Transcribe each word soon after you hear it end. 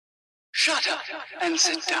Shut up and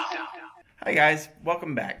sit down. Hi guys,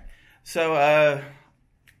 welcome back. So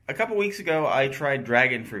a couple weeks ago I tried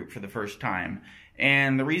dragon fruit for the first time,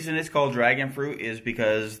 and the reason it's called dragon fruit is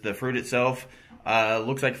because the fruit itself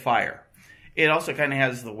looks like fire. It also kind of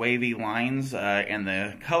has the wavy lines and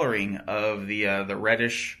the coloring of the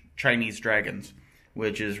reddish Chinese dragons,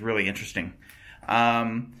 which is really interesting.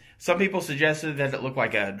 Some people suggested that it looked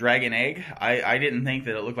like a dragon egg. I didn't think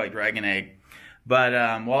that it looked like dragon egg. But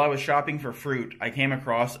while I was shopping for fruit, I came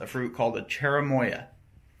across a fruit called a Cherimoya.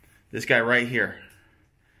 This guy right here.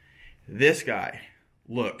 This guy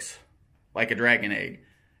looks like a dragon egg.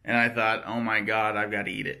 And I thought, oh my God, I've got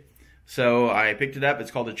to eat it. So I picked it up. It's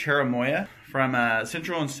called a Cherimoya from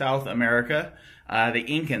Central and South America. The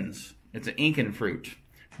Incans. It's an Incan fruit,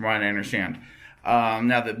 from what I understand.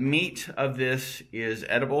 Now the meat of this is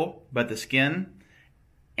edible, but the skin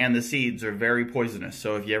and the seeds are very poisonous.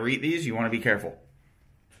 So if you ever eat these, you want to be careful.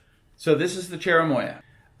 So this is the Cherimoya.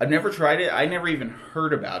 I've never tried it. I never even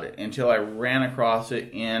heard about it until I ran across it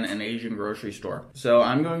in an Asian grocery store. So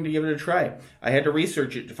I'm going to give it a try. I had to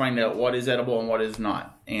research it to find out what is edible and what is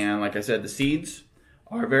not. And like I said, the seeds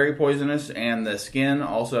are very poisonous and the skin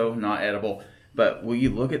also not edible. But when you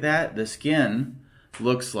look at that, the skin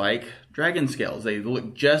looks like dragon scales. They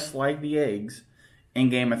look just like the eggs in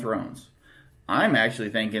Game of Thrones. I'm actually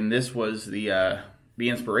thinking this was the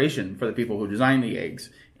inspiration for the people who designed the eggs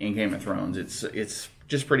in Game of Thrones. It's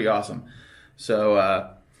just pretty awesome.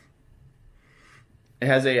 So it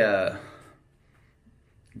has a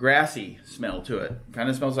grassy smell to it. Kind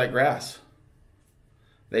of smells like grass.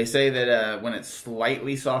 They say that when it's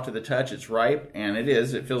slightly soft to the touch, it's ripe, and it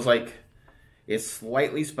is. It feels like it's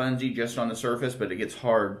slightly spongy just on the surface, but it gets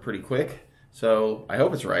hard pretty quick. So I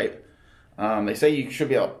hope it's ripe. They say you should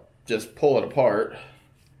be able to just pull it apart.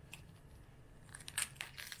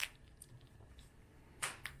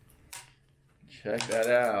 Check that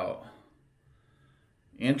out.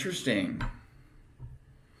 Interesting.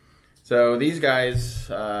 So these guys,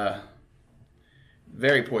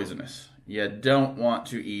 very poisonous. You don't want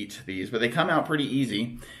to eat these, but they come out pretty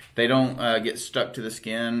easy. They don't get stuck to the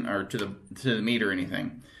skin or to the meat or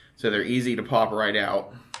anything. So they're easy to pop right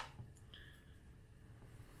out.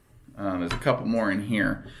 There's a couple more in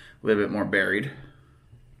here, a little bit more buried.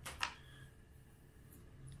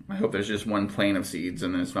 I hope there's just one plane of seeds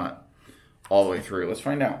and then it's not all the way through. Let's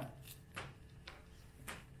find out.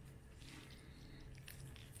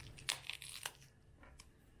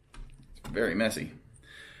 It's very messy.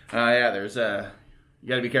 Yeah, there's you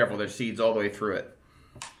gotta be careful. There's seeds all the way through it.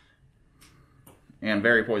 And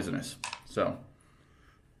very poisonous. So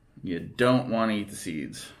you don't want to eat the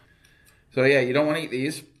seeds. So yeah, you don't want to eat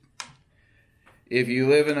these. If you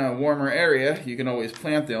live in a warmer area, you can always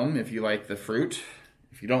plant them if you like the fruit.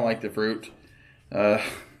 If you don't like the fruit, I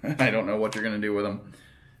don't know what you're going to do with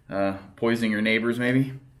them. Poison your neighbors,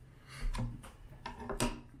 maybe.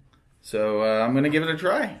 So I'm going to give it a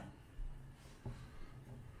try.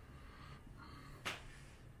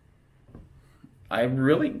 I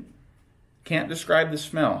really can't describe the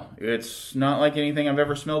smell. It's not like anything I've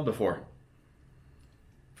ever smelled before.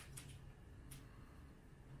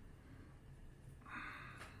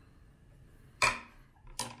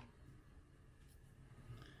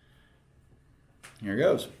 Here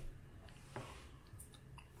goes.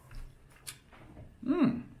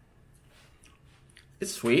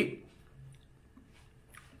 It's sweet.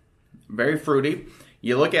 Very fruity.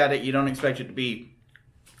 You look at it, you don't expect it to be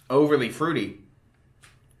overly fruity.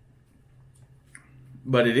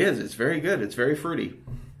 But it is. It's very good. It's very fruity.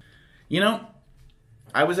 You know,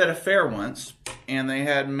 I was at a fair once, and they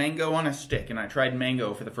had mango on a stick, and I tried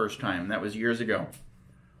mango for the first time. That was years ago.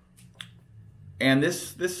 And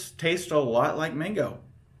this tastes a lot like mango.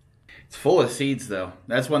 It's full of seeds, though.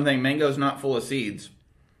 That's one thing. Mango's not full of seeds.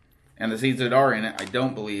 And the seeds that are in it, I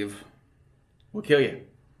don't believe, will kill you.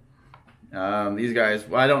 These guys,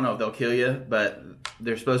 well, I don't know if they'll kill you, but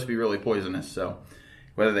they're supposed to be really poisonous. So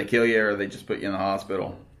whether they kill you or they just put you in the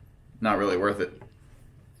hospital, not really worth it.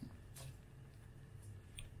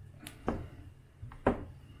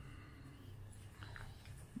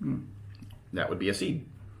 That would be a seed.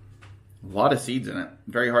 A lot of seeds in it.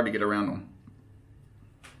 Very hard to get around them.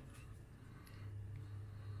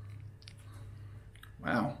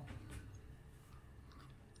 Wow.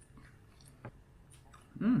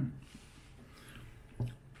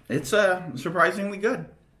 It's surprisingly good.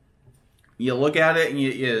 You look at it and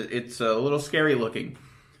it's a little scary looking.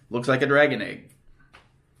 Looks like a dragon egg.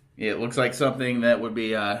 It looks like something that would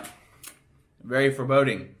be very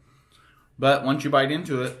foreboding. But once you bite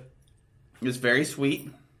into it, it's very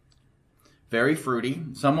sweet. Very fruity,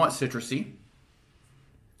 somewhat citrusy.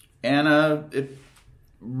 and it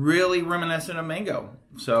really reminiscent of mango.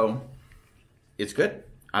 So it's good.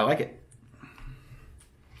 I like it.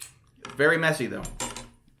 Very messy though.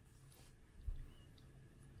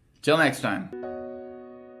 Till next time.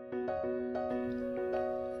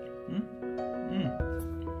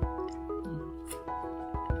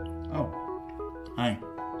 Oh, hi.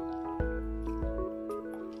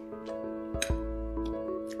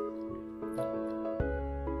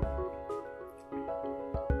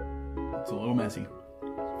 It's a little messy.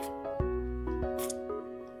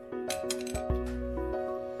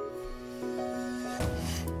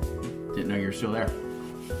 Didn't know you were still there.